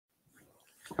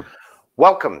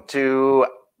Welcome to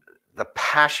the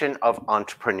Passion of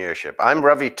Entrepreneurship. I'm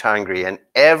Ravi Tangri, and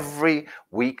every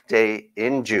weekday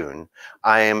in June,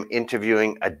 I am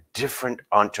interviewing a different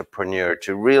entrepreneur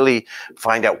to really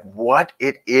find out what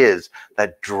it is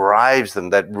that drives them,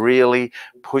 that really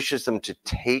pushes them to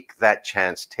take that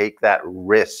chance, take that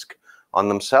risk on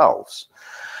themselves,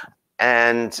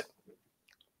 and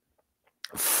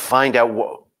find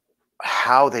out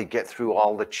how they get through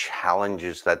all the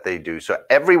challenges that they do. So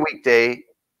every weekday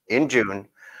in June,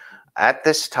 at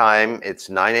this time, it's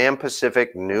 9 a.m.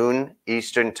 Pacific, noon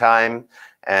Eastern time,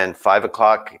 and 5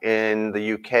 o'clock in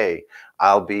the UK.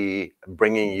 I'll be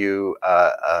bringing you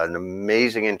an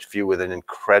amazing interview with an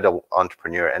incredible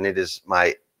entrepreneur, and it is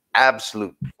my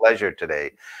absolute pleasure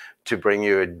today to bring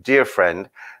you a dear friend,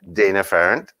 Dana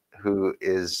Pharant, who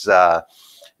is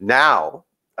now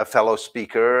a fellow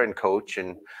speaker and coach,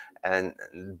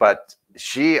 but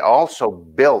she also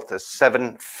built a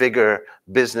 7-figure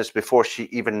business before she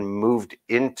even moved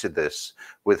into this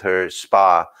with her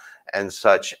spa and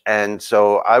such. And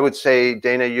so I would say,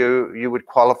 Dana, you would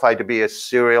qualify to be a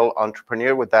serial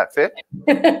entrepreneur. Would that fit?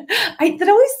 That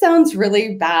always sounds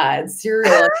really bad,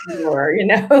 serial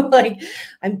entrepreneur, like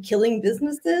I'm killing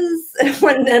businesses. I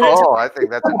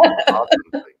think that's an awesome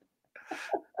thing.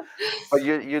 But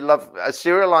you love, a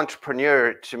serial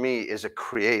entrepreneur to me is a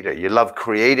creator. You love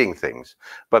creating things,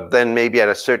 but then maybe at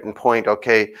a certain point,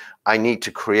 okay, I need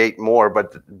to create more,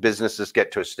 but businesses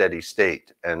get to a steady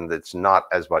state and it's not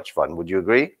as much fun. Would you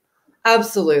agree?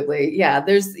 Absolutely. Yeah.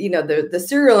 There's, the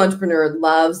serial entrepreneur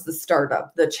loves the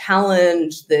startup, the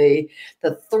challenge, the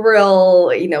thrill.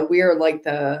 We are like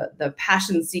the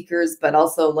passion seekers, but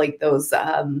also like those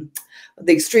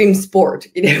the extreme sport.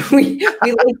 We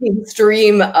like the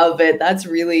extreme of it. That's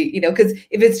really, because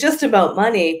if it's just about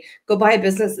money, go buy a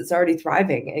business that's already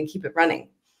thriving and keep it running.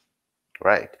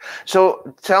 Right.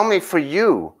 So tell me, for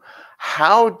you,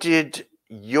 how did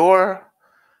your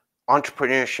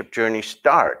entrepreneurship journey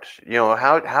start?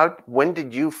 When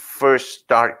did you first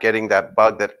start getting that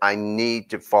bug that I need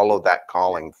to follow that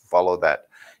calling, follow that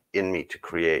in me to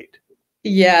create?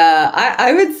 Yeah,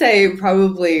 I would say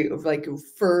probably like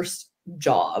first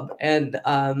job. And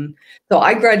so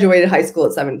I graduated high school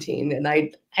at 17, and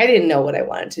I didn't know what I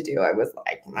wanted to do. I was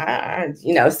like,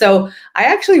 so I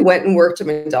actually went and worked at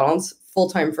McDonald's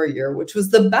full-time for a year, which was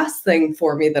the best thing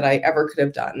for me that I ever could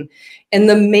have done. And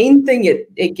the main thing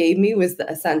it gave me was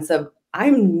a sense of,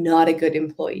 I'm not a good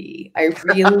employee. I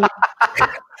really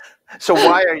So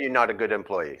why are you not a good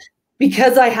employee?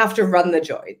 Because I have to run the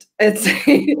joint. And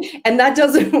that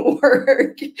doesn't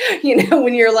work,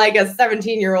 when you're like a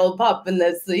 17-year-old pup and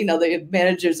the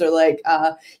managers are like,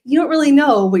 you don't really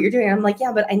know what you're doing. I'm like,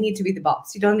 yeah, but I need to be the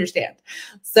boss. You don't understand.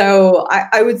 So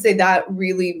I would say that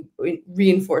really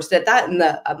reinforced it. That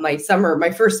and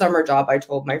my first summer job, I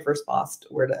told my first boss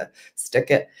where to stick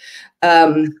it.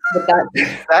 But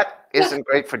that isn't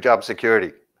great for job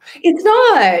security. It's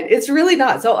not. It's really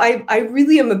not. So I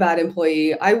really am a bad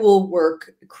employee. I will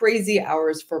work crazy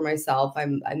hours for myself.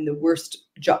 I'm the worst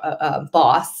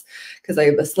boss because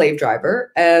I'm a slave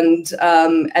driver. And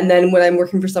then when I'm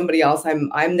working for somebody else,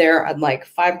 I'm there at like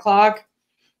 5 o'clock,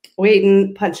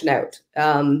 waiting, punching out.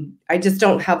 I just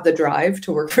don't have the drive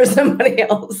to work for somebody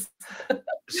else.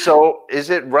 So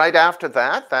is it right after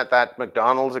that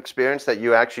McDonald's experience that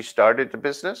you actually started the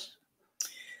business?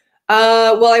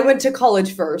 Well, I went to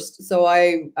college first, so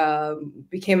I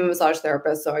became a massage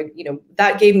therapist. So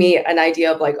that gave me an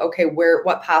idea of like, okay,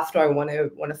 what path do I want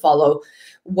to follow?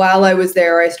 While I was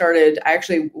there, I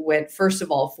actually went first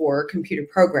of all for computer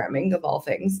programming, of all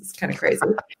things. It's kind of crazy.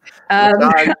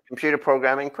 Computer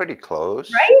programming, pretty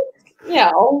close, right?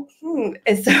 Yeah.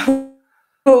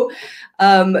 So,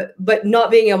 but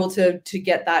not being able to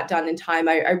get that done in time,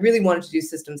 I really wanted to do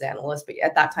systems analyst, but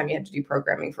at that time you had to do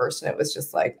programming first, and it was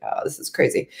just like, oh, this is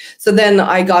crazy. So then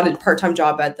I got a part-time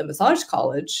job at the massage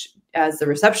college as a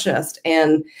receptionist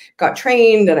and got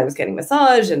trained, and I was getting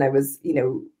massage, and I was,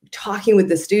 talking with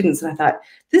the students, and I thought,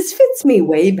 this fits me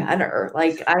way better.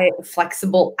 Like, I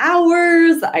flexible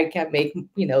hours, I can make,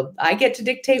 I get to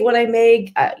dictate what I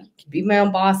make. I can be my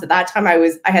own boss. At that time,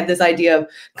 I had this idea of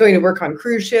going to work on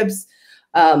cruise ships,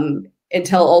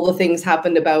 until all the things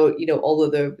happened about, all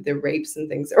of the rapes and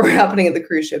things that were happening at the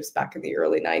cruise ships back in the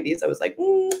early 90s. I was like,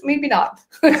 maybe not.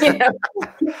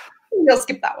 I'll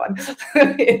skip that one.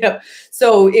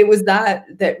 So it was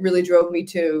that really drove me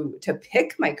to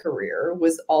pick my career,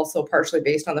 was also partially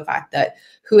based on the fact that,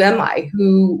 who am I?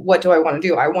 What do I want to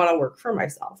do? I want to work for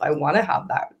myself. I want to have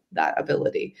that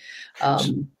ability.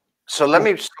 So let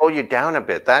me slow you down a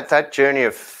bit. That journey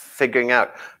of figuring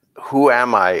out, who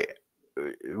am I?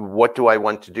 What do I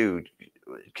want to do?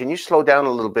 can you slow down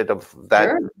a little bit of that,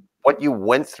 Sure. what you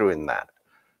went through in that?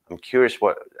 I'm curious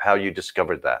how you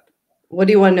discovered that. What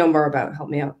do you want to know more about? Help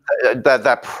me out.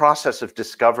 That process of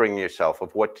discovering yourself,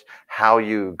 of how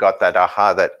you got that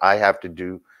aha that I have to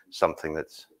do something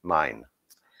that's mine.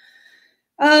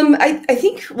 I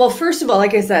think, well, first of all,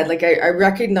 like I said, like I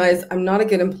recognize I'm not a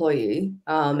good employee.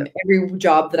 Every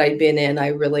job that I'd been in, I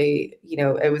really,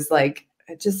 it was like,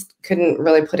 I just couldn't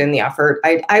really put in the effort.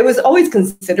 I was always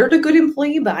considered a good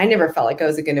employee, but I never felt like I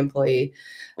was a good employee.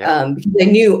 Because I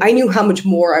knew how much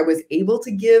more I was able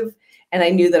to give, and I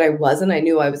knew that I wasn't. I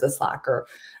knew I was a slacker.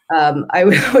 I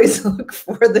would always look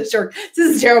for the short.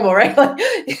 This is terrible, right? Like,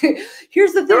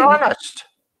 here's the thing. You're honest.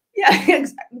 Yeah,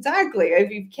 exactly.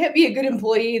 If you can't be a good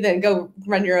employee, then go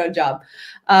run your own job.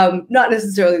 Not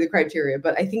necessarily the criteria,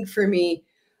 but I think for me,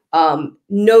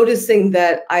 noticing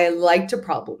that I like to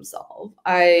problem solve.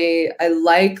 I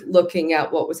like looking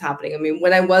at what was happening. I mean,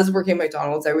 when I was working at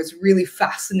McDonald's, I was really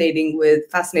fascinated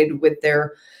with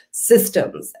their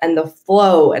systems and the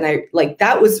flow. And I like,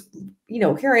 that was,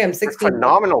 here I am 16. They're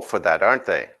phenomenal for that, aren't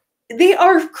they? They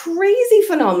are crazy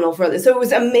phenomenal for this. So it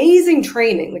was amazing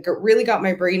training. Like, it really got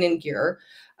my brain in gear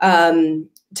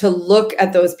to look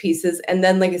at those pieces. And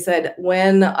then, like I said,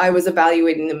 when I was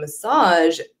evaluating the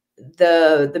massage,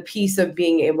 the piece of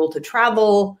being able to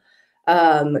travel,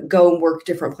 go and work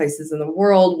different places in the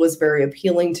world was very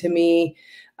appealing to me.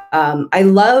 I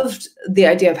loved the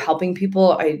idea of helping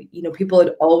people. People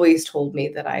had always told me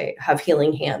that I have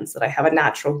healing hands, that I have a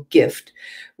natural gift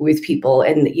with people.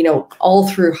 And, all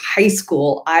through high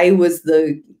school, I was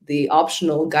the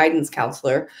optional guidance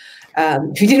counselor.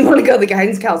 If you didn't want to go to the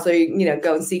guidance counselor,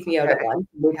 go and seek me out at lunch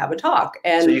and we'd have a talk.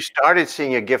 And so you started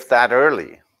seeing a gift that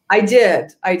early. I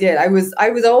did. I was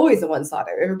always the one sought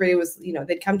out. Everybody was,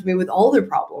 they'd come to me with all their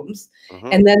problems.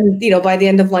 And then, by the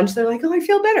end of lunch, they're like, oh, I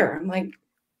feel better. I'm like,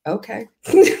 okay.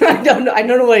 I don't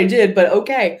know what I did, but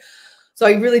okay. So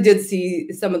I really did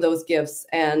see some of those gifts,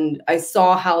 and I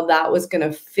saw how that was going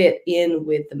to fit in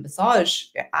with the massage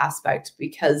aspect,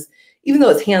 because even though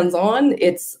it's hands-on,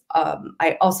 it's,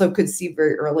 I also could see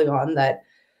very early on that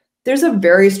there's a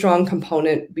very strong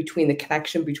component between the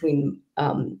connection between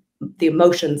the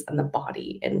emotions and the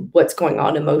body, and what's going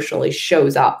on emotionally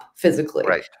shows up physically.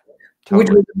 Right. Totally. Which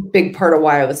was a big part of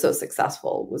why I was so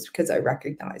successful, was because I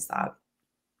recognized that.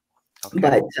 Okay.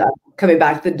 But coming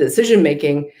back to the decision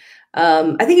making,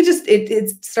 I think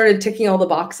it started ticking all the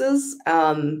boxes,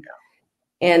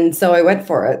 and so I went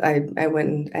for it. I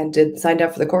went and signed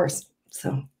up for the course.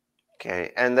 So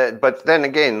okay, but then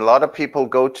again, a lot of people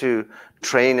go to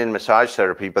train in massage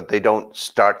therapy, but they don't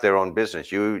start their own business.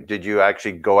 Did you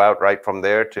actually go out right from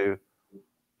there to?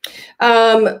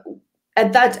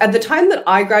 At the time that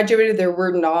I graduated, there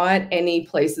were not any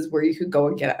places where you could go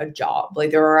and get a job.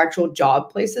 Like, there are actual job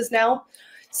places now.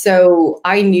 So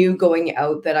I knew going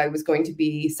out that I was going to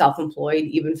be self-employed,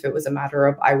 even if it was a matter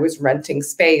of I was renting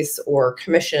space or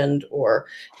commissioned or,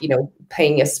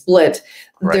 paying a split.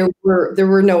 Right. There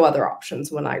were no other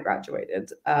options when I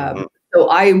graduated. So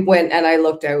I went and I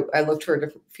looked for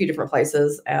a few different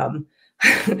places.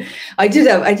 I did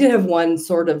have one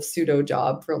sort of pseudo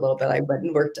job for a little bit. I went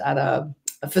and worked at a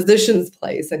physician's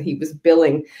place, and he was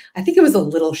billing. I think it was a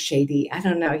little shady. I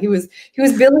don't know. He was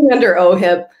billing under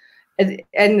OHIP, and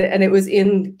it was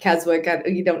in Keswick.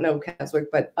 You don't know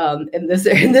Keswick, but in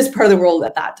this part of the world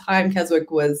at that time,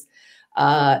 Keswick was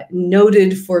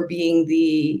noted for being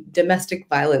the domestic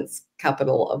violence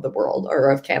capital of the world, or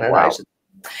of Canada. Wow.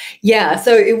 Yeah,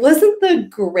 so it wasn't the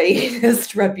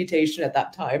greatest reputation at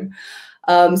that time.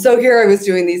 So here I was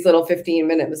doing these little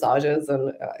 15-minute massages,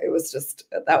 and it was just,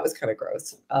 that was kind of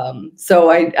gross. So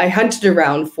I hunted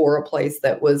around for a place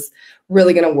that was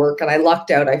really going to work, and I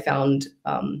lucked out. I found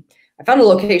a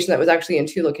location that was actually in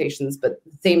two locations, but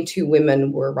the same two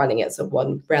women were running it. So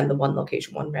one ran the one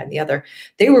location, one ran the other.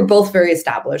 They were both very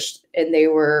established, and they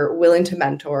were willing to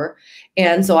mentor.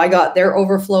 And so I got their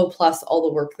overflow plus all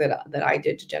the work that I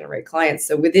did to generate clients.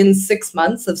 So within 6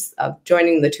 months of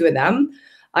joining the two of them,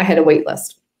 I had a wait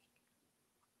list,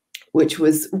 which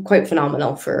was quite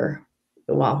phenomenal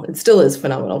it still is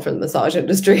phenomenal for the massage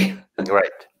industry. Right.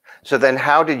 So then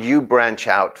how did you branch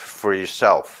out for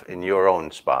yourself in your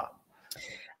own spa?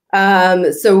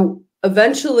 So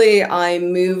eventually I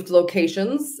moved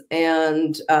locations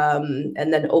and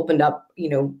then opened up,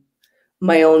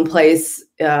 my own place.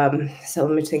 So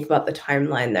let me think about the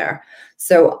timeline there.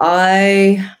 So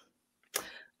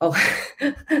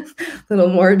little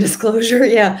more disclosure.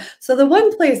 Yeah. So the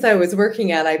one place I was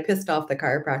working at, I pissed off the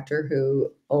chiropractor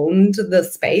who owned the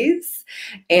space,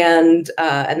 and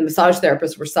the massage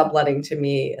therapists were subletting to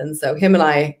me. And so him and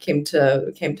I came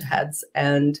to heads,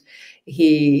 and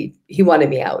he wanted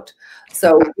me out.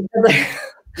 So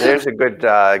there's a good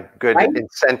right?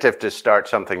 incentive to start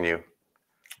something new.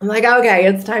 I'm like, okay,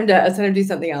 it's time to do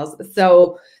something else.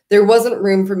 So there wasn't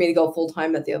room for me to go full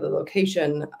time at the other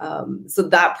location. So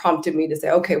that prompted me to say,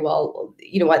 okay, well,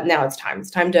 you know what? Now it's time. It's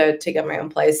time to take up my own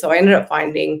place. So I ended up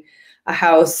finding a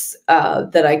house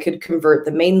that I could convert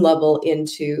the main level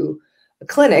into a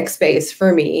clinic space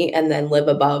for me and then live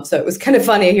above. So it was kind of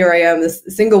funny. Here I am, this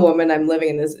single woman. I'm living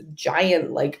in this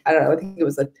giant, like, I don't know, I think it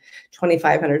was a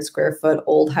 2,500 square foot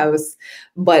old house,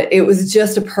 but it was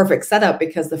just a perfect setup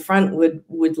because the front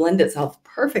would lend itself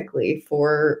perfectly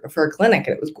for a clinic,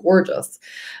 and it was gorgeous.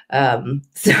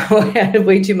 So I had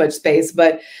way too much space,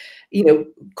 but you know,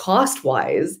 cost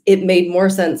wise, it made more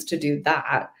sense to do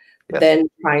that than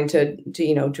trying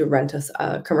to rent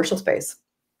a commercial space.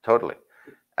 Totally.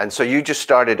 And so you just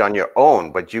started on your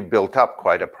own, but you built up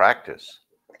quite a practice.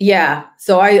 Yeah.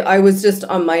 So I was just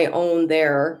on my own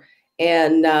there,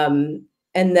 and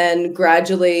then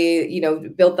gradually, you know,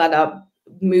 built that up,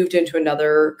 moved into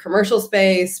another commercial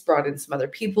space, brought in some other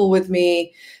people with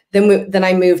me. Then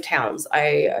I moved towns.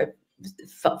 I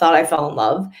thought I fell in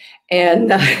love,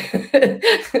 and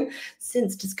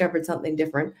since discovered something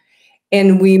different.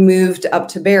 And we moved up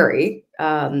to Barrie.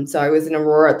 So I was in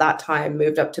Aurora at that time,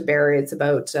 moved up to Barrie. It's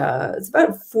about a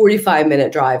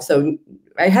 45-minute drive. So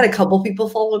I had a couple people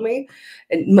follow me,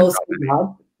 and mostly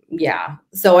not. Yeah.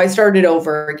 So I started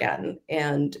over again,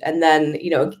 and then, you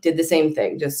know, did the same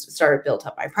thing, just built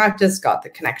up my practice, got the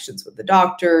connections with the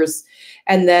doctors.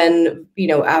 And then, you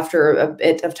know, after a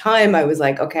bit of time, I was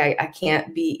like, okay, I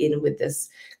can't be in with this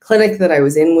clinic that I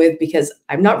was in with because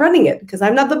I'm not running it, because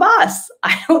I'm not the boss.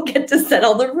 I don't get to set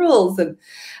all the rules.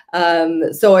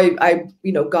 And so I,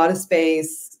 you know, got a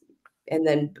space, and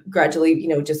then gradually, you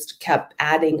know, just kept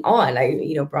adding on. I,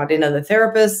 you know, brought in other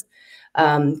therapists,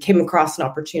 came across an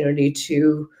opportunity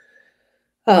to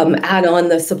add on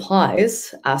the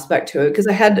supplies aspect to it, because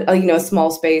I had a, you know, a small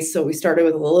space. So we started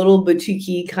with a little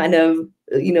boutique kind of,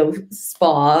 you know,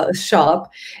 spa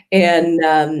shop, and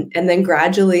then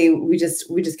gradually we just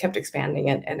kept expanding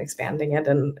it,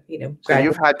 and you know. So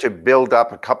you've had to build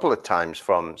up a couple of times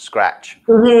from scratch.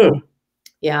 Mm-hmm.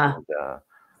 Yeah.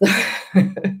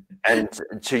 And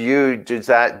to you, does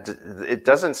that? It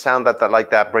doesn't sound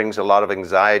that brings a lot of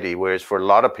anxiety, whereas for a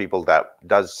lot of people that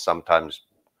does sometimes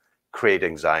create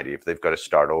anxiety if they've got to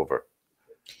start over.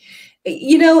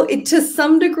 You know, to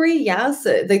some degree, yes.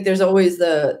 Like there's always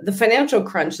the financial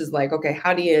crunch is like, okay,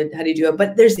 how do you do it?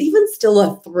 But there's even still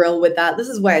a thrill with that. This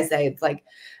is why I say it's like,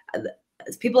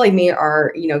 people like me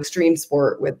are, you know, extreme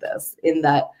sport with this, in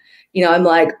that, you know, I'm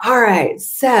like, all right,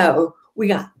 so we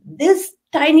got this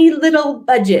tiny little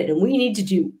budget and we need to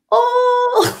do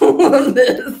all of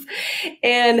this.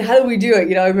 And how do we do it?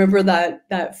 You know, I remember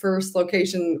that first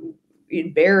location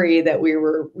in Barrie that we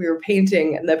were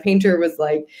painting, and the painter was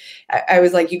like, I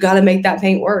was like, you got to make that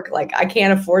paint work. Like, I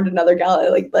can't afford another gallery.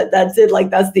 Like, but that's it. Like,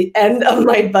 that's the end of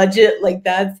my budget. Like,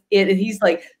 that's it. And he's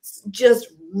like, just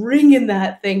wringing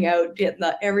that thing out, getting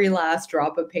every last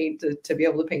drop of paint to be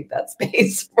able to paint that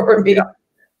space for me. Yeah.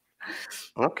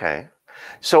 Okay.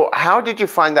 So how did you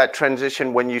find that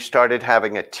transition when you started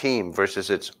having a team versus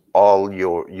it's all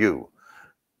you?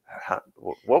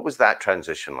 What was that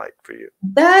transition like for you?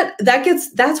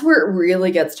 That's where it really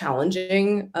gets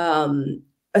challenging,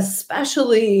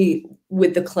 especially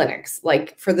with the clinics.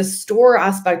 Like for the store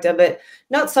aspect of it,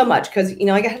 not so much, because, you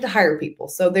know, I had to hire people,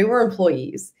 so they were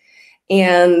employees,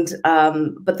 and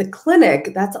but the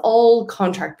clinic, that's all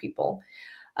contract people,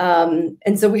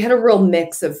 and so we had a real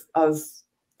mix of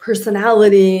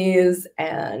personalities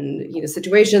and, you know,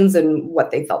 situations and what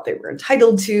they felt they were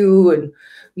entitled to, and,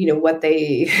 you know, what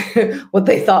they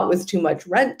thought was too much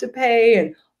rent to pay,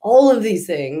 and all of these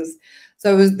things.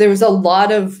 So there was a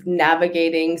lot of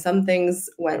navigating. Some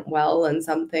things went well and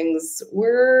some things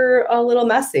were a little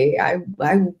messy. I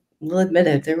will admit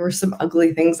it. There were some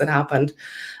ugly things that happened.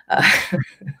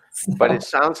 So. But it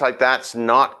sounds like that's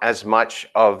not as much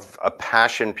of a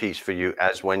passion piece for you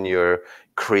as when you're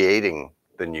creating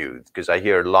the new, because I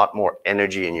hear a lot more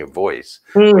energy in your voice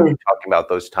when you're talking about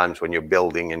those times when you're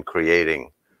building and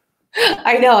creating.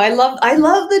 I know. I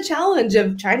love the challenge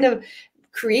of trying to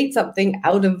create something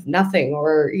out of nothing,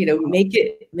 or, you know, make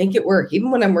it work.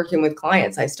 Even when I'm working with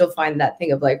clients, I still find that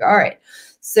thing of like, all right,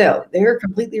 so they're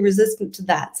completely resistant to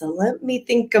that, so let me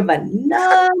think of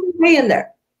another way in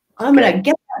there. I'm going to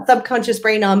get subconscious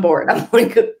brain on board. I'm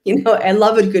like, I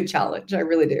love a good challenge. I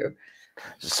really do.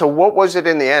 So what was it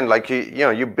in the end? Like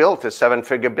you built a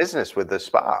 7-figure business with the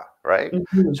spa, right?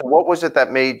 Mm-hmm. So what was it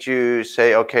that made you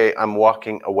say, okay, I'm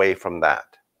walking away from that?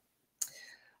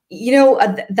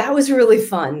 That was really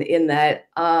fun in that.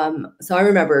 So I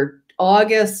remember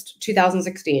August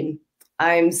 2016,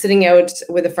 I'm sitting out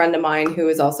with a friend of mine who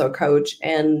is also a coach.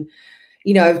 And,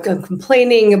 I'm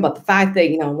complaining about the fact that,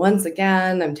 once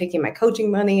again, I'm taking my coaching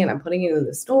money and I'm putting it in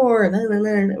the store. And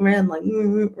I'm like,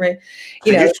 right. So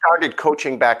you started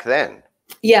coaching back then?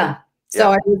 Yeah.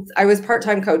 So I was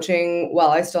part-time coaching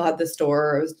while I still had the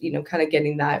store. I was, kind of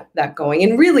getting that going.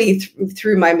 And really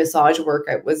through my massage work,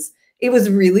 it was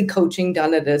really coaching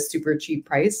done at a super cheap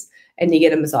price, and you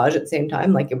get a massage at the same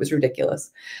time. Like, it was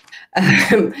ridiculous.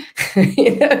 It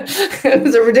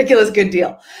was a ridiculous good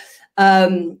deal.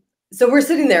 So we're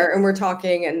sitting there and we're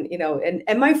talking, and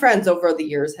and my friends over the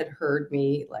years had heard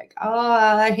me like, oh,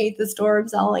 I hate the store, I'm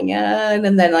selling it,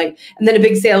 and then a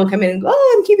big sale would come in and go,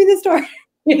 oh, I'm keeping the store.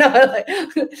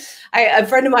 A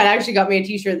friend of mine actually got me a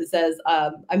t-shirt that says,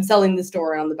 I'm selling the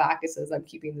store, and on the back it says, I'm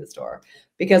keeping the store,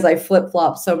 because I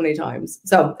flip-flopped so many times.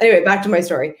 So anyway, back to my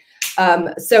story.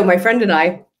 So my friend and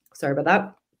I, sorry about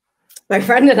that. My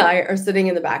friend and I are sitting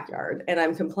in the backyard, and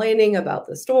I'm complaining about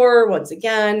the store once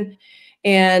again.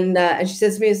 And she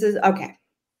says to me, okay,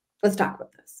 let's talk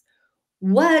about this.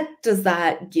 What does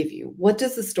that give you? What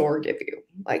does the store give you?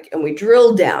 Like, and we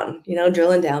drilled down,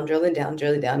 drilling down.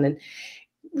 And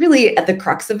really at the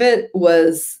crux of it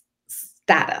was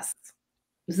status.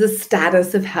 It was the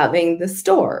status of having the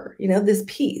store, this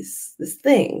piece, this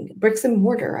thing, bricks and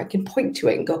mortar. I can point to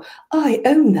it and go, oh, I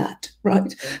own that,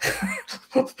 right?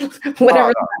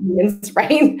 Whatever that means,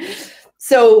 right?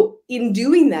 So in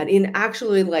doing that, in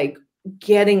actually like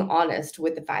getting honest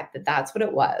with the fact that that's what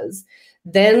it was,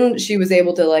 then she was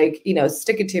able to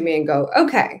stick it to me and go,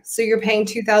 okay, so you're paying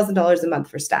 $2,000 a month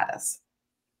for status.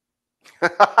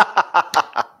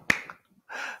 I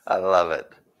love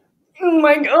it. Oh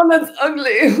my God, that's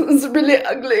ugly. It's really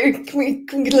ugly.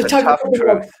 Can we talk about the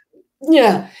truth?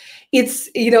 Yeah. It's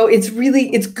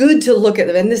good to look at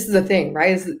them. And this is the thing,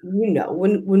 right? Is,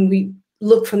 when we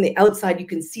look from the outside, you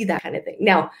can see that kind of thing.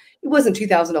 Now, it wasn't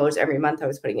 $2,000 every month I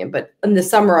was putting in, but in the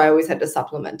summer I always had to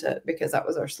supplement it because that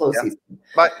was our slow season.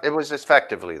 But it was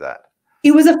effectively that.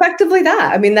 It was effectively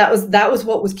that. I mean, that was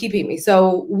what was keeping me.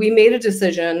 So we made a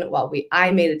decision. Well,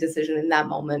 I made a decision in that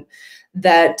moment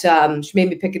that she made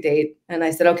me pick a date, and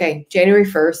I said, okay, January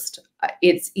 1st,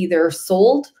 it's either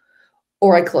sold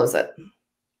or I close it,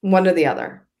 one or the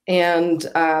other. And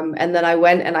then I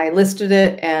went and I listed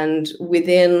it, and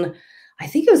within, I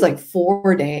think it was like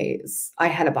 4 days, I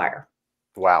had a buyer.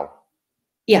 Wow.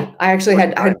 Yeah, I actually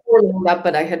I had 4 lined up,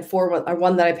 but I had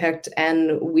one that I picked,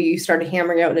 and we started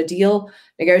hammering out a deal,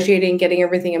 negotiating, getting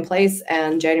everything in place.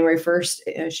 And January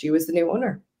 1st, she was the new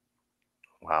owner.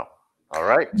 Wow. All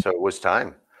right. So it was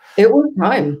time. It was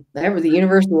time. The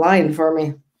universe aligned for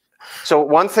me. So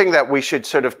one thing that we should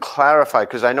sort of clarify,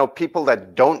 because I know people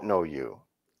that don't know you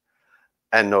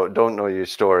and don't know your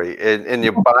story in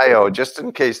your bio, just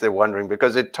in case they're wondering,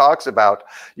 because it talks about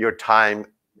your time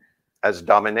as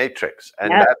dominatrix,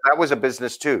 and that was a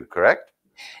business too, correct?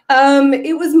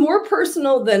 It was more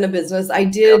personal than a business. I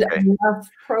did enough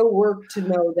pro work to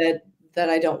know that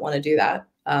I don't want to do that.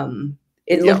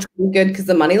 It looked really good because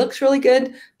the money looks really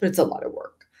good, but it's a lot of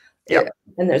work. Yeah.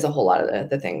 And there's a whole lot of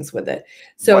the things with it.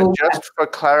 So but just for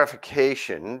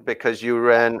clarification, because you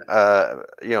ran,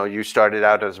 you started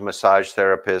out as a massage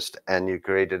therapist and you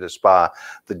created a spa,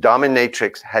 the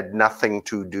dominatrix had nothing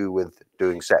to do with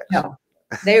doing sex.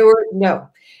 No,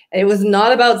 it was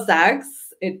not about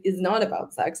sex. It is not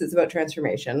about sex. It's about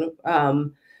transformation.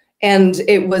 And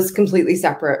it was completely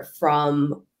separate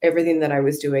from everything that I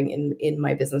was doing in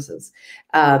my businesses,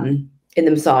 in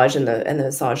the massage and the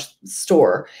massage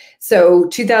store. So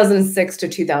 2006 to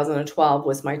 2012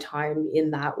 was my time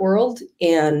in that world,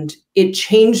 and it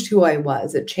changed who I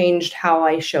was. It changed how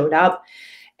I showed up,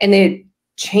 and it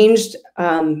changed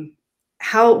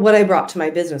what I brought to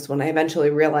my business when I eventually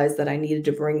realized that I needed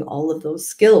to bring all of those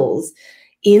skills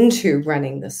into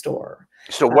running the store.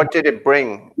 So what did it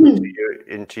bring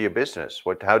into your business?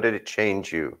 How did it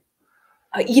change you?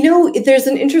 There's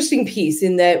an interesting piece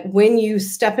in that when you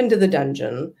step into the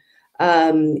dungeon,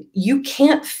 you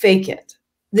can't fake it.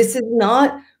 This is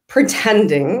not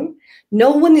pretending. No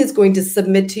one is going to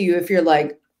submit to you if you're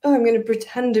like, oh, I'm going to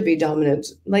pretend to be dominant.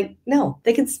 Like, no,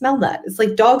 they can smell that. It's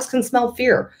like dogs can smell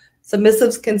fear.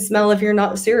 Submissives can smell if you're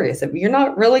not serious. If you're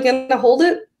not really going to hold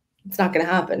it, it's not going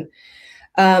to happen.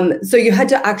 So you had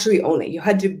to actually own it. You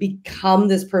had to become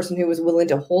this person who was willing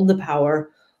to hold the power,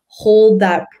 hold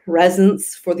that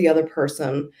presence for the other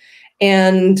person,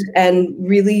 and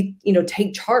really,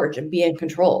 take charge and be in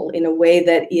control in a way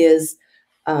that is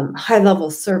high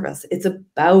level service. It's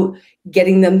about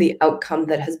getting them the outcome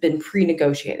that has been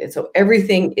pre-negotiated. So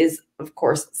everything is, of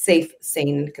course, safe,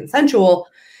 sane, and consensual,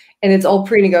 and it's all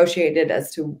pre-negotiated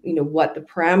as to what the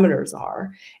parameters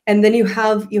are. And then you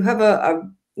have a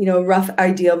rough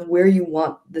idea of where you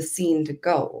want the scene to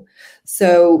go.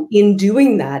 So in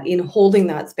doing that, in holding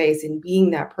that space, in being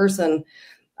that person,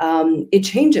 it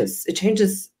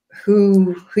changes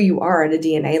who you are at a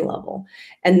DNA level.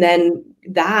 And then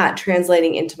that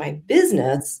translating into my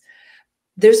business,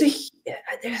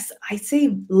 I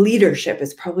say leadership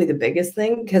is probably the biggest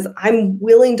thing, because I'm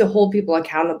willing to hold people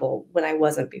accountable when I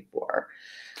wasn't before.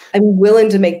 I'm willing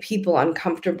to make people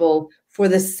uncomfortable for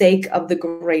the sake of the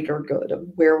greater good of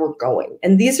where we're going.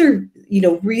 And these are,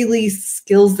 really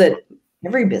skills that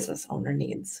every business owner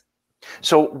needs.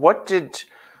 So what did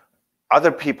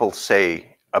other people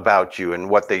say about you and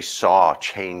what they saw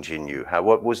change in you?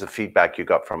 What was the feedback you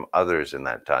got from others in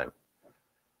that time?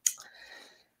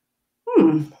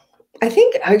 I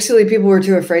think actually people were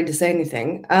too afraid to say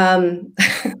anything. I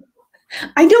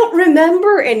don't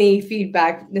remember any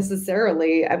feedback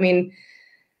necessarily. I mean,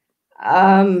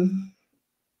 I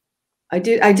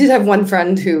did have one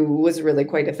friend who was really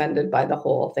quite offended by the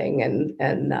whole thing,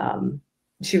 and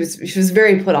she was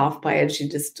very put off by it. She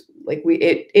just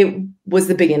it was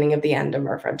the beginning of the end of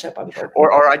our friendship, unfortunately.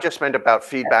 Or I just meant about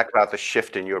feedback about the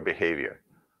shift in your behavior.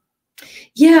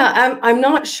 Yeah, I'm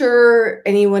not sure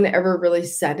anyone ever really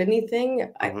said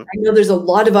anything. I know there's a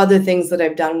lot of other things that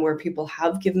I've done where people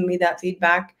have given me that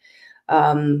feedback.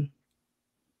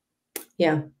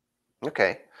 Yeah.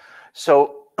 Okay.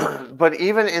 So, but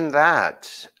even in that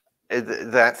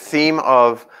theme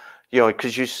of,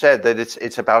 because you said that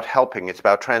it's about helping, it's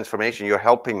about transformation, you're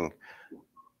helping,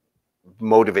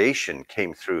 motivation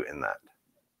came through in that.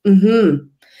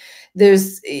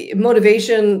 There's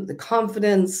motivation, the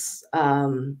confidence,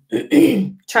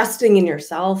 trusting in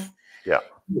yourself. Yeah.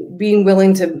 Being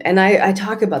willing to, and I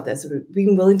talk about this,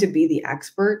 being willing to be the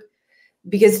expert,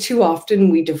 because too often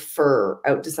we defer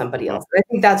out to somebody else. I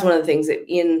think that's one of the things that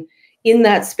in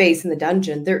that space in the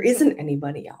dungeon, there isn't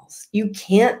anybody else. You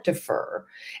can't defer,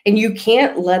 and you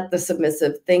can't let the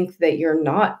submissive think that you're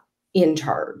not in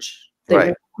charge, that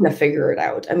you're going to figure it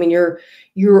out. I mean, you're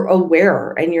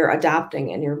aware, and you're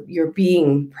adapting, and you're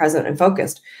being present and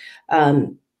focused.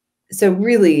 So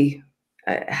really,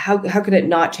 how could it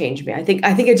not change me? I think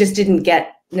I just didn't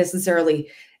get necessarily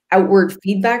outward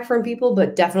feedback from people,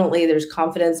 but definitely there's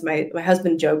confidence. My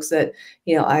husband jokes that,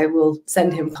 I will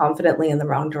send him confidently in the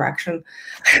wrong direction.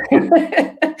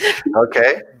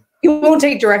 Okay. He won't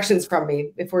take directions from me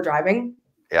if we're driving.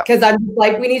 Yeah. Because I'm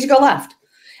like, we need to go left.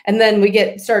 And then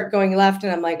we start going left,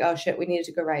 and I'm like, oh shit, we need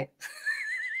to go right.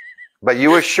 But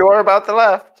you were sure about the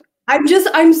left.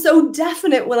 I'm so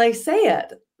definite when I say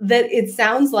it that it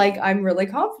sounds like I'm really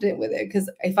confident with it. Because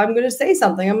if I'm going to say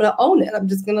something, I'm going to own it. I'm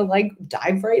just going to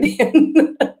dive right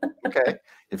in. Okay.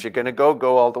 If you're going to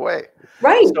go all the way.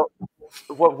 Right. So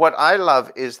what I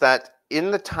love is that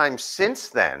in the time since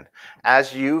then,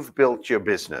 as you've built your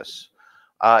business,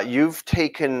 you've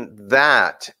taken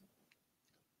that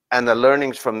and the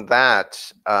learnings from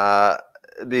that,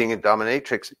 being a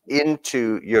dominatrix,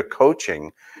 into your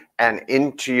coaching and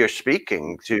into your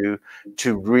speaking to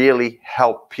really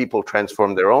help people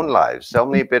transform their own lives. Tell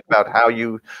me a bit about how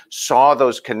you saw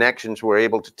those connections, were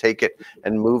able to take it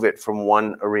and move it from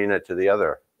one arena to the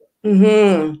other.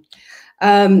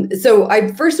 So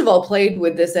I first of all played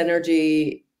with this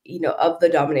energy, of the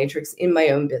dominatrix in my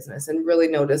own business, and really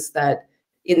noticed that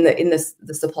in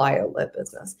the supply outlet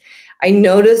business, I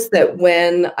noticed that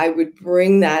when I would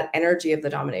bring that energy of the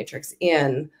dominatrix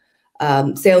in,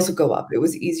 sales would go up. It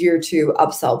was easier to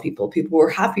upsell people. People were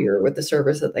happier with the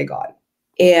service that they got.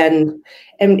 And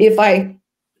if I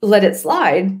let it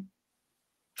slide,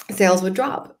 sales would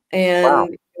drop.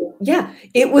 And yeah,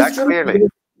 it was clearly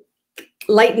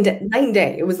night and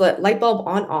day. It was like light bulb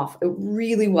on off. It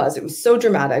really was. It was so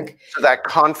dramatic. So that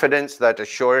confidence, that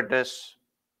assuredness,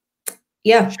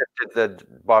 shifted the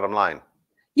bottom line.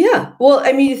 Yeah. Well,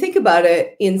 I mean, you think about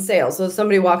it in sales. So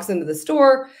somebody walks into the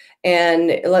store,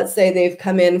 and let's say they've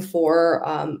come in for,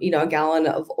 a gallon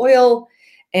of oil,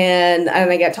 and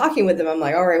I get talking with them. I'm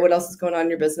like, all right, what else is going on in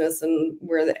your business? And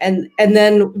and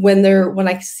then when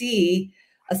I see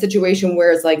a situation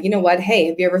where it's like, you know what, hey,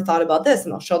 have you ever thought about this?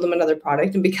 And I'll show them another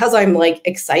product. And because I'm like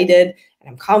excited and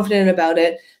I'm confident about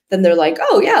it, then they're like,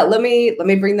 oh yeah, let me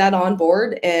bring that on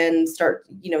board and start,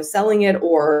 selling it,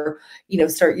 or,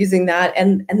 start using that.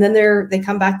 And then they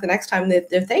come back the next time that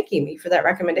they're thanking me for that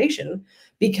recommendation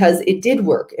because it did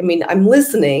work. I mean, I'm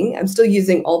listening, I'm still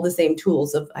using all the same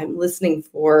tools of I'm listening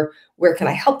for where can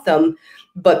I help them.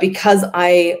 But because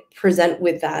I present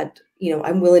with that,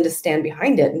 I'm willing to stand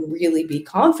behind it and really be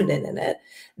confident in it,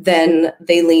 then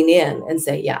they lean in and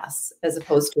say yes, as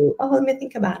opposed to, oh, let me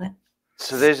think about it.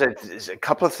 So there's a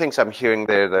couple of things I'm hearing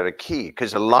there that are key,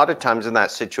 because a lot of times in that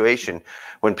situation,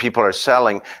 when people are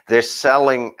selling, they're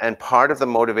selling, and part of the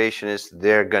motivation is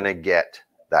they're going to get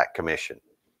that commission.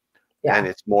 Yeah. And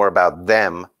it's more about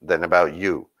them than about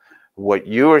you. What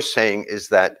you are saying is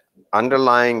that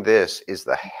underlying this is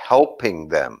the helping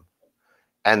them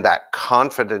and that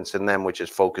confidence in them, which is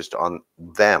focused on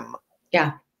them.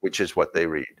 Yeah. Which is what they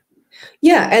read.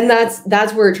 Yeah, and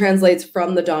that's where it translates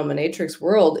from the dominatrix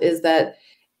world, is that,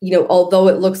 although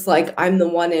it looks like I'm the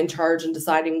one in charge and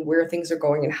deciding where things are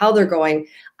going and how they're going,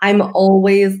 I'm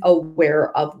always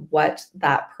aware of what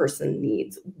that person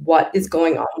needs, what is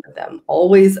going on with them,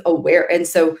 always aware. And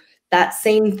so that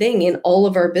same thing in all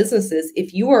of our businesses,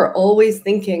 if you are always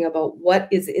thinking about what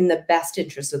is in the best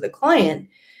interest of the client,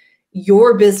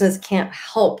 your business can't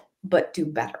help but do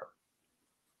better.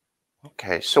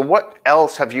 Okay, so what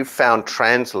else have you found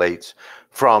translates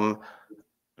from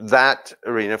that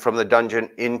arena, from the dungeon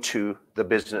into the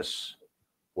business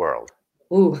world?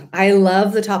 Ooh, I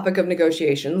love the topic of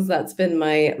negotiations. That's been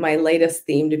my latest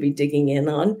theme to be digging in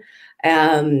on,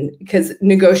 because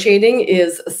negotiating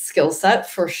is a skill set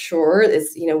for sure.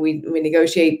 It's, we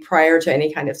negotiate prior to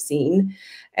any kind of scene.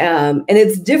 And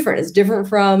it's different. It's different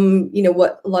from,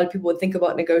 what a lot of people would think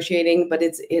about negotiating, but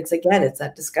it's again, it's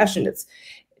that discussion. It's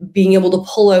being able to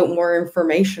pull out more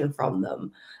information from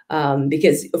them.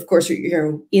 Because of course,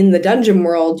 you're in the dungeon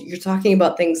world, you're talking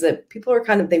about things that people are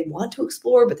they want to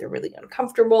explore, but they're really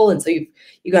uncomfortable. And so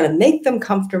you got to make them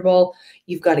comfortable.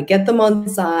 You've got to get them on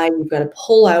side. You've got to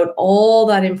pull out all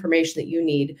that information that you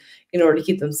need in order to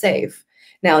keep them safe.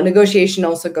 Now, negotiation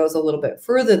also goes a little bit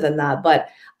further than that, but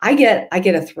I get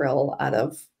a thrill out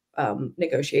of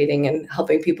negotiating and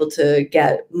helping people to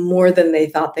get more than they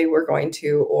thought they were going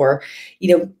to, or,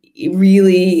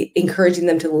 really encouraging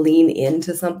them to lean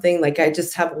into something. Like I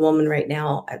just have a woman right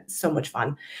now, it's so much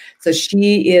fun. So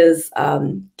she is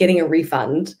getting a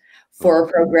refund for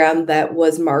a program that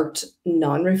was marked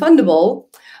non-refundable,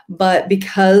 but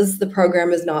because the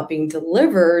program is not being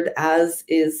delivered as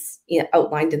is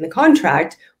outlined in the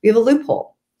contract, we have a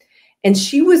loophole. And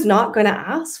she was not going to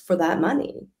ask for that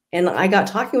money. And I got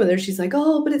talking with her. She's like,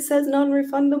 oh, but it says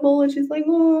non-refundable. And she's like,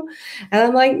 oh. And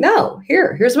I'm like, no,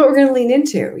 here's what we're going to lean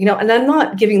into. And I'm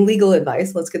not giving legal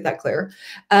advice. Let's get that clear.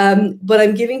 But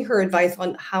I'm giving her advice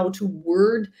on how to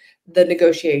word the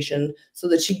negotiation so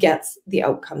that she gets the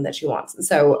outcome that she wants. And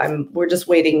so we're just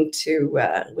waiting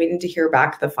to hear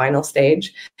back the final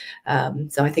stage.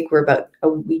 So I think we're about a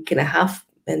week and a half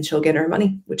and she'll get her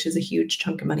money, which is a huge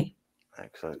chunk of money.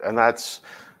 Excellent. And that's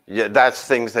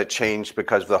things that changed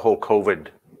because of the whole COVID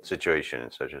situation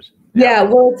and such as. Yeah,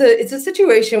 well, it's a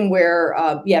situation where,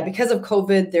 because of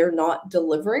COVID, they're not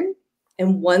delivering.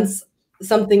 And once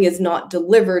something is not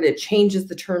delivered, it changes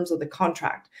the terms of the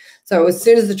contract. So as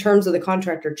soon as the terms of the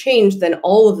contract are changed, then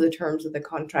all of the terms of the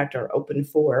contract are open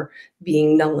for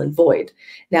being null and void.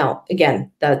 Now,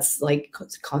 again, that's like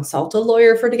consult a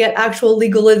lawyer to get actual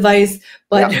legal advice.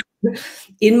 But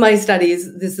in my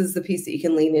studies, this is the piece that you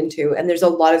can lean into. And there's a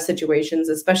lot of situations,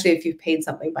 especially if you've paid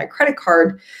something by credit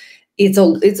card,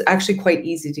 it's actually quite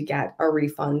easy to get a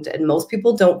refund, and most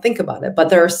people don't think about it, but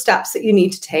there are steps that you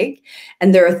need to take,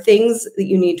 and there are things that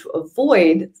you need to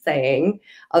avoid saying,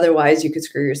 otherwise you could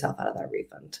screw yourself out of that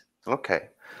refund. Okay.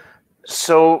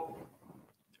 So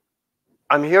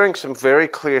I'm hearing some very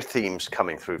clear themes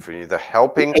coming through for you. The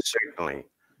helping certainly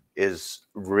is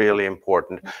really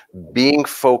important. Being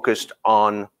focused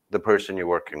on the person you're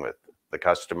working with, the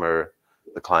customer,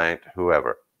 the client,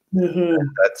 whoever. Mm-hmm.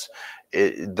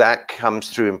 That comes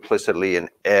through implicitly in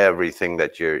everything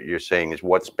that you're saying is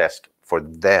what's best for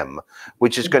them,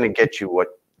 which is going to get you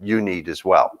what you need as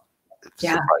well.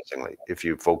 Surprisingly, if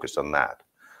you focus on that,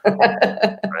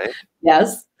 right?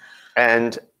 Yes.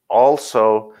 And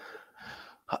also,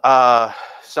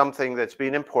 something that's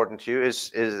been important to you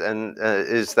is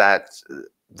that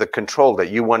the control,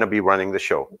 that you want to be running the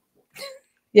show.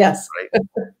 Yes. Right?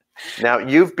 Now,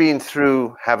 you've been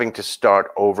through having to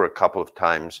start over a couple of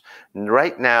times.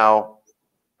 Right now,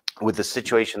 with the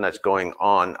situation that's going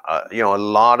on, you know, a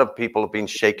lot of people have been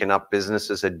shaken up.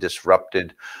 Businesses had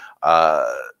disrupted.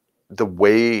 The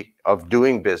way of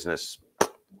doing business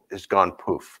has gone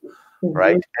poof,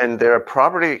 right? And there are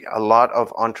probably a lot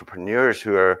of entrepreneurs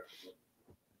who are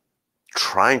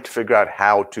trying to figure out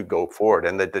how to go forward.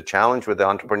 And that the challenge with the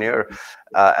entrepreneur,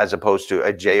 as opposed to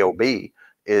a job,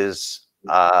 is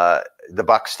the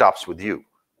buck stops with you.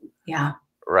 Yeah.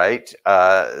 Right.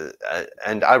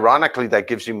 And ironically, that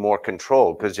gives you more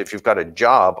control, because if you've got a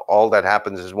job, all that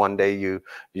happens is one day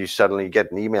you suddenly get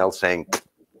an email saying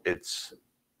it's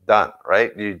done.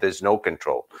 Right. There's no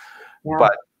control. Yeah.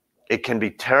 But it can be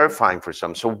terrifying for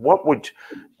some. So what would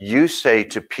you say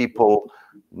to people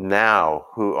now,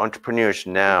 entrepreneurs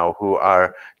now, who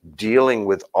are dealing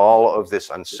with all of this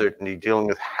uncertainty, dealing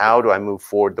with how do I move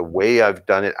forward? The way I've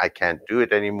done it, I can't do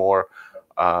it anymore.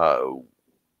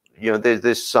 You know,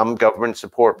 there's some government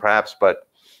support perhaps, but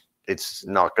it's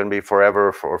not going to be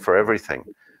forever for everything.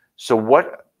 So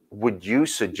what would you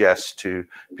suggest to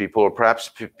people, or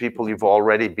perhaps people you've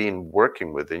already been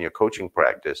working with in your coaching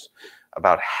practice,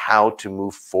 about how to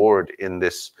move forward in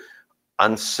this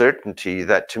uncertainty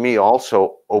that to me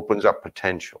also opens up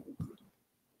potential?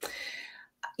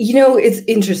 You know, it's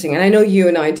interesting. And I know you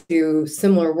and I do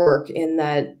similar work in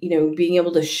that, you know, being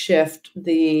able to shift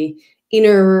the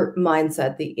inner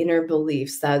mindset, the inner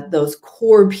beliefs, that those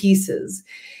core pieces.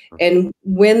 And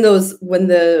when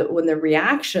the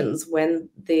reactions, when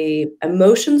the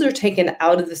emotions are taken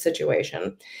out of the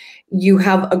situation, you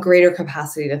have a greater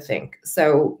capacity to think.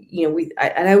 So, you know,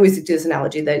 I always do this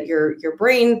analogy that your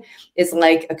brain is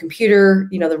like a computer,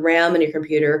 you know, the RAM in your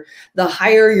computer. The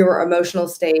higher your emotional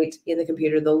state in the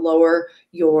computer, the lower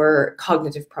your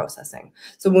cognitive processing.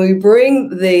 So when we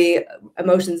bring the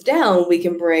emotions down, we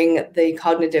can bring the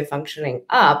cognitive functioning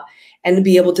up and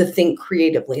be able to think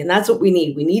creatively. And that's what we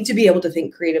need. We need to be able to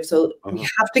think creative. So we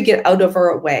have to get out of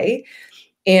our way.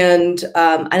 And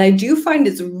I do find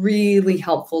it's really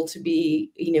helpful to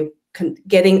be, you know,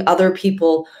 getting other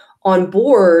people on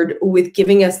board with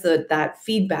giving us that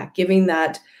feedback, giving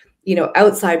that, you know,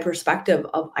 outside perspective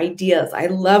of ideas. I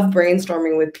love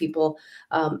brainstorming with people.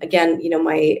 Again, you know,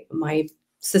 my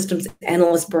systems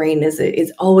analyst brain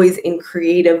is always in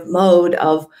creative mode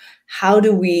of how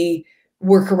do we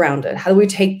work around it? How do we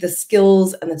take the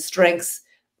skills and the strengths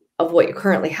of what you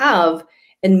currently have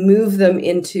and move them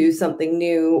into something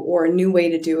new, or a new way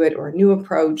to do it, or a new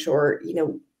approach, or, you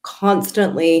know,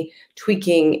 constantly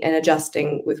tweaking and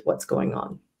adjusting with what's going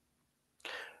on?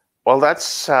 Well,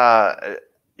 that's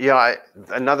yeah,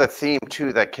 another theme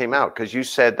too that came out, because you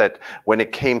said that when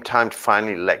it came time to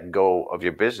finally let go of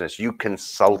your business, you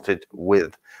consulted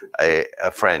with a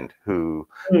friend who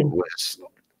was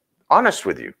honest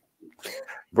with you.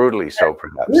 Brutally so,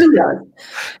 perhaps.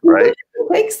 Right?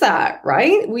 Who takes that,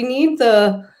 right? We need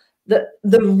the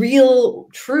real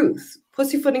truth.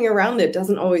 Pussyfooting around it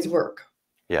doesn't always work.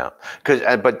 Yeah,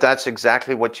 but that's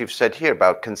exactly what you've said here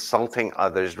about consulting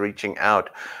others, reaching out.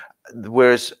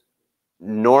 Whereas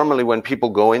normally when people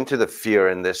go into the fear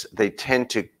in this, they tend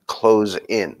to close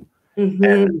in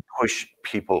and push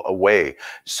people away.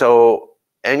 So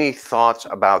any thoughts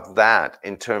about that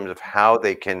in terms of how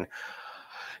they can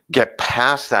get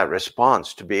past that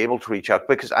response to be able to reach out?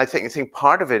 Because I think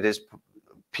part of it is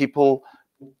people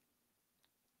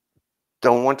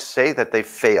don't want to say that they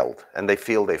failed, and they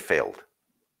feel they failed,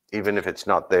 even if it's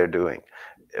not their doing,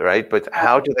 right? But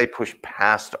how do they push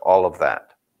past all of that?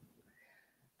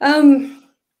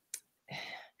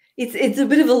 It's a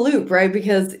bit of a loop, right?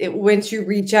 Because once you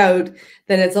reach out,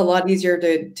 then it's a lot easier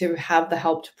to have the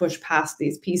help to push past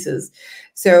these pieces.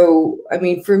 So, I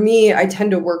mean, for me, I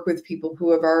tend to work with people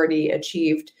who have already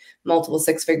achieved multiple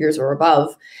six figures or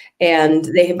above, and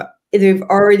they've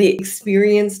already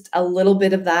experienced a little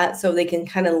bit of that, so they can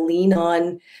kind of lean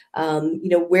on, you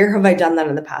know, where have I done that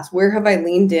in the past? Where have I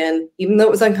leaned in, even though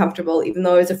it was uncomfortable, even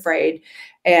though I was afraid,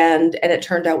 and it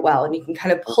turned out well? And you can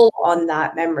kind of pull on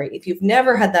that memory. If you've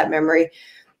never had that memory,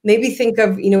 maybe think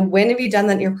of, you know, when have you done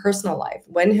that in your personal life?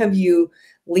 When have you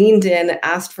leaned in,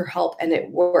 asked for help, and it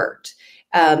worked?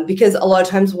 Because a lot of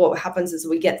times what happens is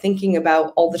we get thinking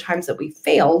about all the times that we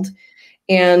failed.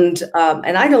 And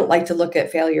I don't like to look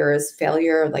at failure as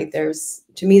failure. Like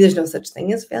to me, there's no such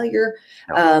thing as failure.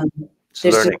 It's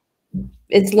learning.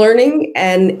 It's learning,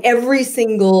 and every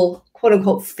single quote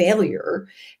unquote failure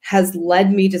has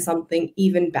led me to something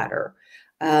even better.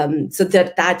 So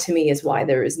that to me is why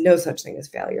there is no such thing as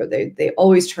failure. They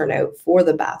always turn out for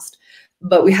the best,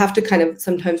 but we have to kind of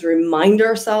sometimes remind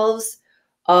ourselves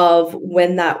of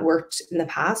when that worked in the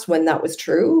past, when that was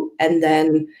true, and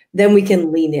then we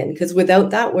can lean in, because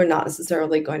without that, we're not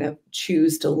necessarily going to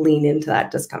choose to lean into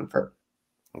that discomfort.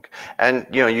 Okay. And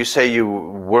you say you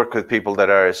work with people that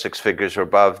are 6 figures or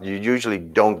above. You usually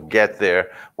don't get there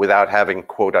without having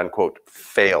quote unquote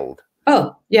failed.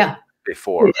 Oh, yeah.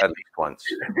 Before, at least once.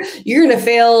 You're going to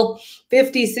fail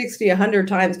 50, 60, 100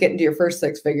 times getting to your first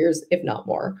 6 figures, if not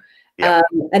more. Yeah.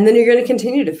 And then you're going to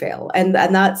continue to fail. And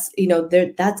that's,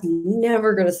 that's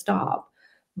never going to stop.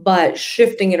 But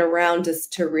shifting it around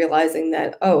to realizing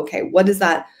that, oh, okay, what is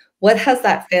that? What has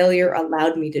that failure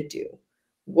allowed me to do?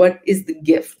 What is the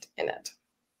gift in it?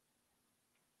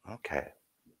 Okay.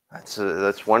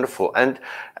 That's wonderful. And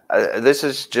this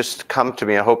has just come to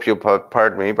me. I hope you'll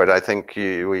pardon me, but I think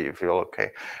you feel okay.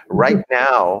 Right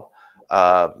now,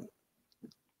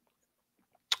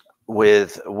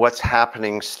 with what's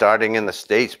happening starting in the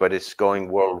States, but it's going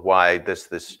worldwide,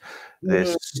 this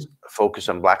focus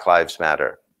on Black Lives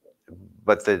Matter.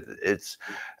 But there's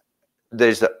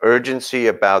the urgency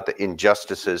about the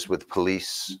injustices with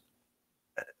police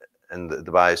and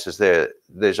the biases there.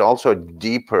 There's also a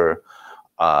deeper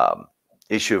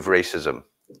issue of racism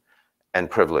and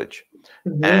privilege.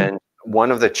 And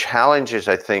one of the challenges,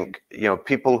 I think,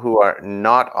 people who are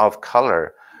not of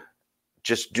color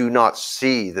just do not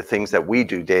see the things that we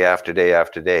do day after day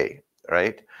after day,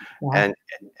 right? Yeah.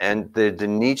 And there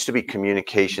needs to be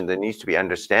communication, there needs to be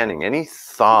understanding. Any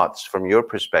thoughts from your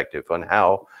perspective on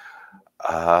how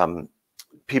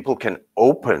people can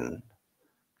open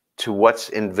to what's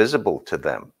invisible to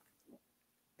them,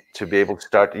 to be able to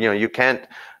start, you can't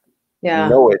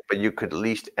know it, but you could at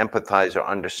least empathize or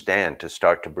understand to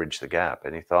start to bridge the gap.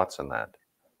 Any thoughts on that?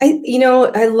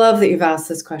 I love that you've asked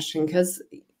this question, because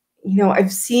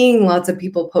I've seen lots of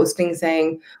people posting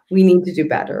saying we need to do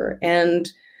better,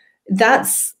 and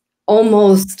that's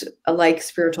almost like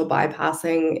spiritual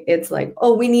bypassing. It's like,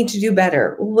 oh, we need to do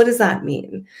better. What does that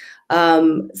mean?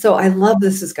 So I love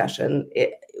this discussion.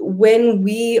 When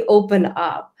we open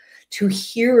up to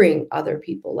hearing other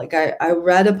people, like I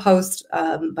read a post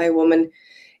by a woman,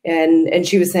 and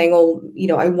she was saying, oh,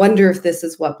 I wonder if this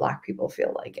is what Black people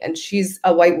feel like. And she's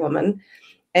a white woman.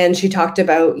 And she talked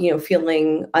about,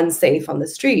 feeling unsafe on the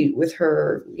street with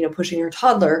her, pushing her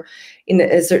toddler in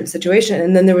a certain situation.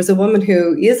 And then there was a woman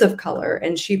who is of color,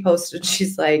 and she posted,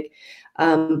 she's like,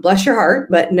 bless your heart,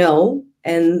 but no.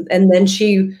 And then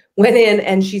she went in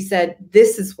and she said,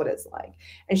 this is what it's like.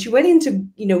 And she went into,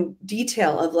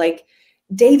 detail of like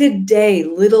day-to-day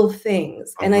little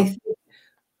things. And I think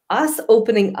us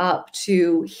opening up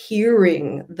to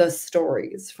hearing the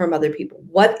stories from other people.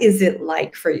 What is it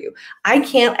like for you? I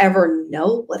can't ever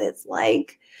know what it's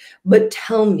like, but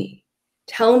tell me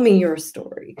your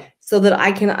story so that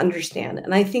I can understand.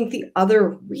 And I think the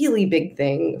other really big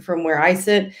thing from where I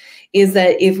sit is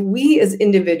that if we as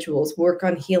individuals work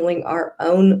on healing our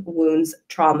own wounds,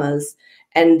 traumas,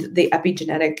 and the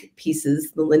epigenetic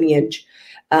pieces, the lineage,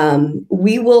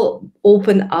 we will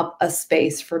open up a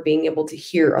space for being able to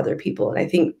hear other people. And I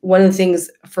think one of the things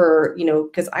for,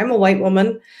 because I'm a white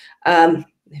woman, if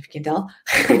you can tell,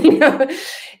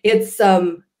 it's,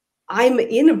 I'm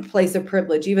in a place of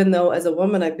privilege, even though as a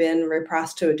woman, I've been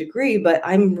repressed to a degree, but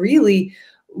I'm really,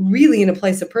 really in a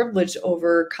place of privilege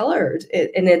over colored.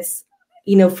 And it's,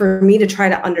 for me to try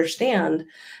to understand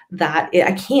that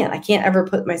I can't ever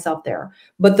put myself there.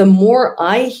 But the more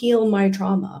I heal my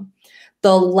trauma,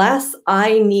 the less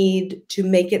I need to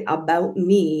make it about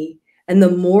me, and the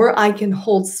more I can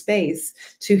hold space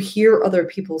to hear other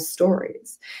people's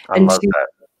stories. I love that.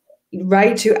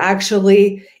 Right, to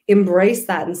actually embrace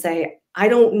that and say, I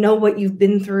don't know what you've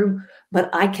been through, but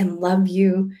I can love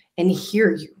you and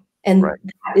hear you. And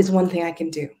that is one thing I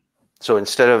can do. So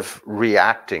instead of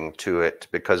reacting to it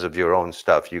because of your own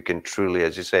stuff, you can truly,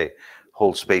 as you say,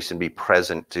 hold space and be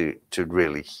present to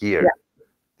really hear.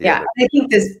 Yeah, I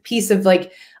think this piece of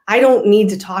like, I don't need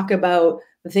to talk about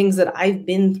the things that I've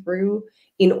been through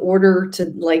in order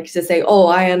to say, oh,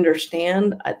 I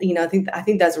understand. I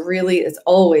think that's really, it's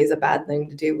always a bad thing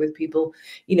to do with people.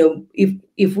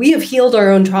 If we have healed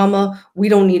our own trauma, we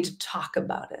don't need to talk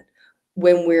about it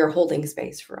when we're holding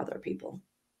space for other people.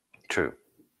 True.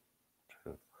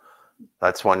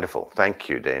 That's wonderful. Thank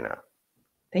you, Dana.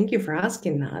 Thank you for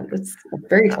asking that. It's a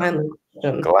very timely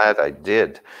question. Glad I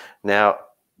did. Now,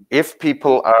 if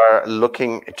people are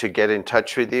looking to get in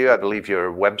touch with you, I believe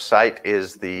your website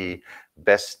is the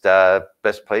best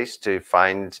place to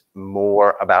find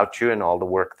more about you and all the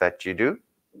work that you do.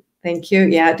 Thank you.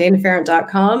 Yeah,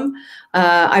 danapharant.com.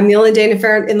 I'm the only Dana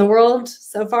Pharant in the world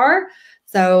so far,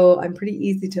 so I'm pretty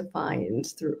easy to find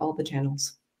through all the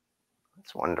channels.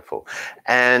 It's wonderful.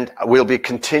 And we'll be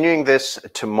continuing this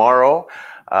tomorrow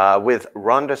with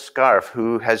Rhonda Scarf,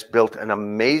 who has built an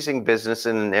amazing business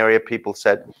in an area people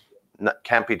said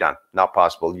can't be done, not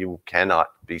possible. You cannot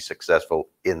be successful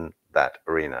in that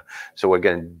arena. So we're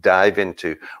going to dive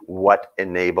into what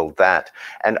enabled that.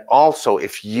 And also,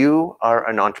 if you are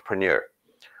an entrepreneur,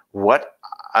 what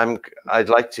I'd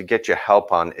like to get your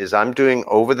help on is I'm doing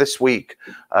over this week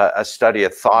a study, a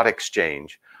thought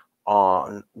exchange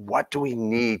on what do we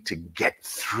need to get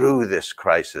through this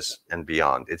crisis and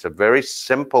beyond. It's a very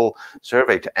simple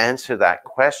survey to answer that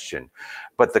question.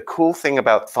 But the cool thing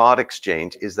about thought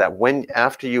exchange is that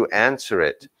after you answer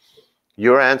it,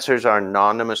 your answers are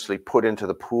anonymously put into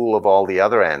the pool of all the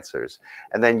other answers.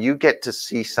 And then you get to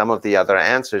see some of the other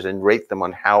answers and rate them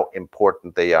on how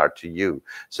important they are to you.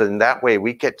 So in that way,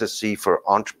 we get to see for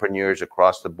entrepreneurs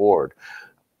across the board,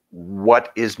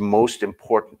 what is most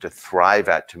important to thrive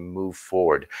at, to move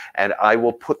forward. And I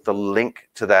will put the link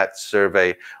to that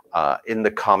survey in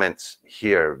the comments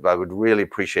here. I would really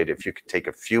appreciate it if you could take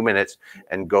a few minutes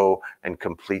and go and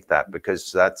complete that,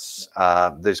 because that's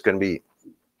there's going to be,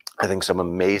 I think, some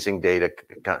amazing data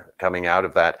coming out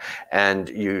of that. And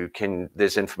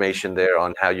there's information there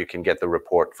on how you can get the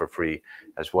report for free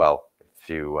as well if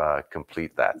you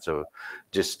complete that. So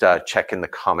just check in the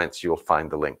comments, you'll find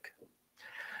the link.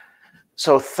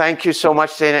 So thank you so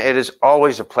much, Dana. It is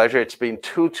always a pleasure. It's been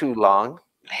too long.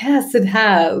 Yes, it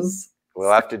has.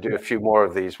 We'll have to do a few more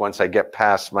of these once I get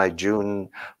past my June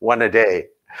one a day.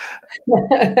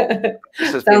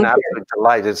 This has been an absolute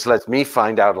delight. It's let me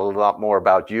find out a lot more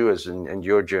about you and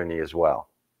your journey as well.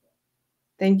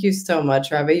 Thank you so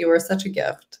much, Ravi. You are such a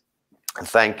gift.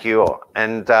 Thank you.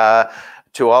 And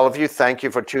to all of you, thank you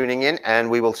for tuning in.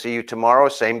 And we will see you tomorrow,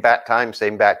 same bat time,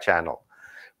 same bat channel.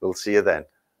 We'll see you then.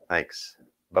 Thanks.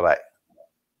 Bye-bye.